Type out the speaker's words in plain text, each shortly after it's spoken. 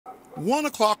1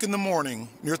 o'clock in the morning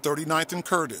near 39th and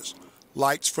Curtis.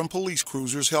 Lights from police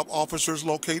cruisers help officers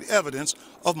locate evidence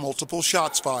of multiple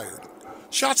shots fired.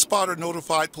 ShotSpotter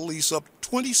notified police of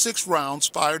 26 rounds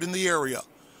fired in the area,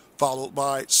 followed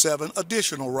by 7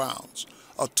 additional rounds.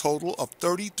 A total of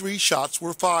 33 shots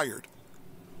were fired.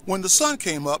 When the sun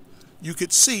came up, you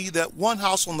could see that one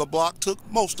house on the block took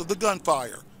most of the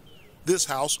gunfire. This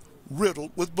house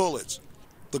riddled with bullets.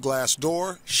 The glass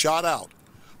door shot out.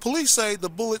 Police say the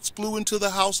bullets flew into the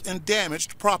house and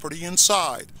damaged property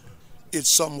inside. It's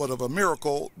somewhat of a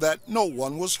miracle that no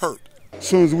one was hurt. As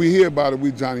soon as we hear about it,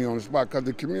 we Johnny on the spot because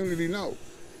the community know.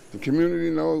 The community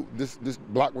know this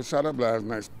block was shot up last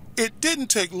night. It didn't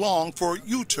take long for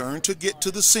U-Turn to get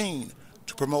to the scene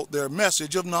to promote their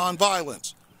message of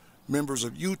nonviolence. Members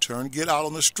of U-Turn get out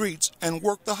on the streets and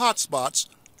work the hotspots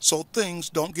so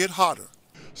things don't get hotter.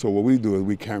 So what we do is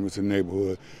we canvass the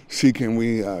neighborhood, see can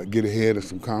we get ahead of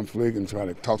some conflict and try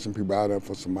to talk some people out of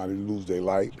for somebody to lose their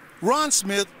life. Ron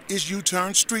Smith is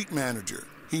U-Turn's street manager.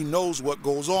 He knows what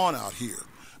goes on out here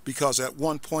because at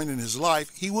one point in his life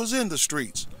he was in the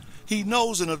streets. He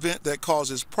knows an event that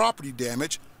causes property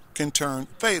damage can turn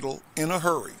fatal in a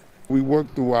hurry. We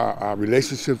work through our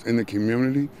relationships in the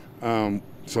community.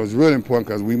 So it's really important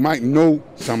because we might know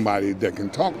somebody that can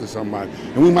talk to somebody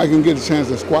and we might even get a chance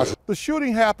to squash it. The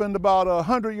shooting happened about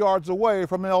 100 yards away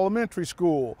from an elementary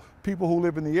school. People who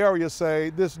live in the area say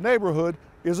this neighborhood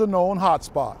is a known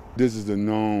hotspot. This is a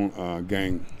known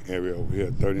gang area over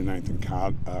here, 39th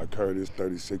and Curtis,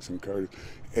 36th and Curtis.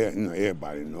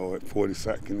 Everybody know it,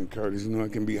 42nd and Curtis.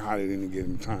 It can be hot at any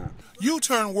given time.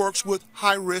 U-Turn works with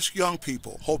high-risk young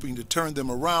people, hoping to turn them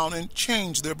around and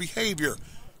change their behavior.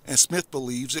 And Smith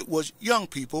believes it was young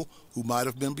people who might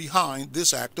have been behind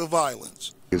this act of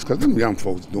violence. It's because them young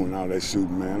folks doing all that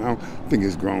shooting, man. I don't think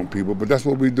it's grown people, but that's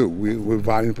what we do. We're a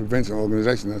violence prevention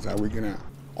organization. That's how we get out.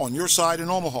 On your side in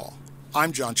Omaha,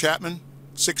 I'm John Chapman,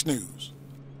 6 News.